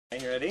Are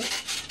you ready?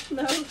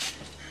 No.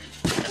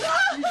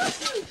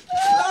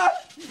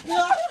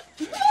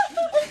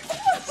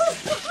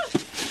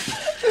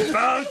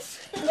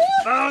 Bounce!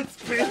 Bounce,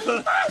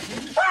 people!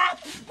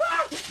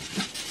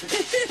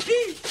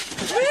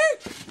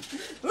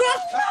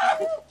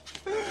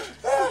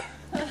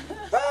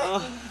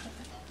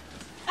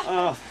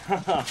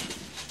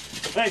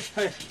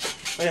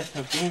 Wait,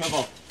 give me my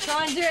ball.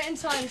 Try and do it in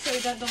time so we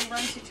don't double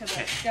run to each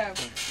other. Go.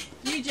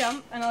 You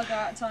jump and I'll go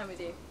out of time with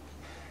you.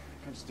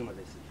 I'll just do my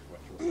basic.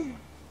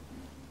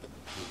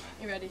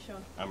 You ready,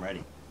 Sean? I'm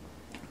ready.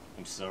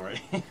 I'm so ready.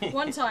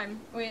 One time,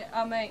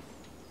 our mate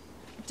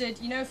did,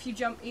 you know, if you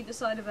jump either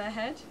side of their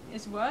head,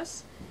 it's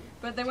worse.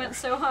 But they went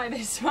so high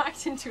they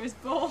smacked into his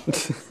ball.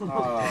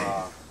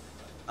 Oh,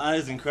 that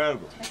is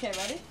incredible. Okay,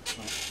 ready?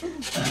 Okay.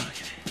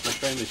 My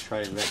friend was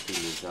trying wrestling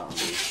with that on the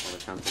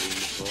trampoline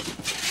before,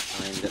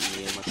 and I ended up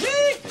kneeing myself in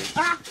the face.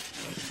 Ah!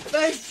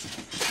 Thanks!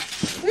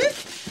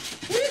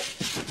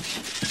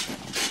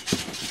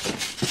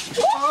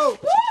 Oh!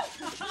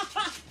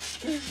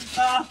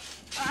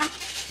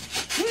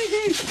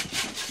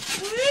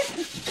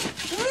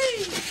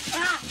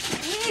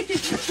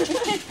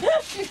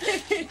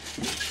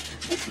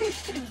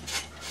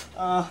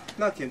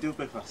 Now can do a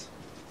big pass.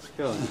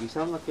 Sean, you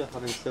sound like you're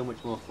having so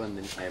much more fun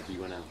than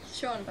everyone else.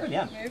 Sean,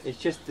 Yeah. move. It's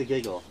just the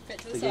giggle. Bit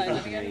to the side,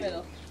 let me go in the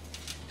middle.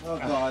 Oh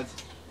God.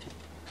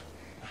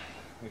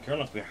 The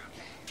curl up here.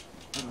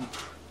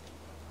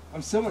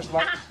 I'm so much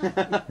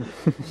lighter.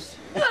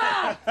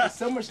 I'm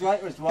so much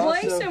lighter as well. Why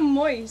are you so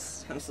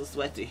moist? I'm so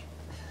sweaty.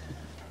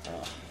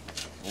 Oh.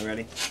 You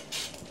ready?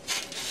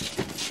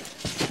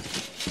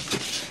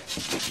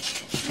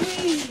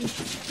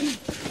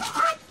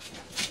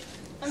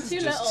 I'm too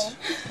little.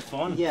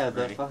 Fun. Yeah,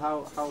 but Ready? for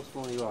how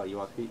small you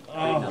are creating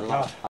a Oh, lot.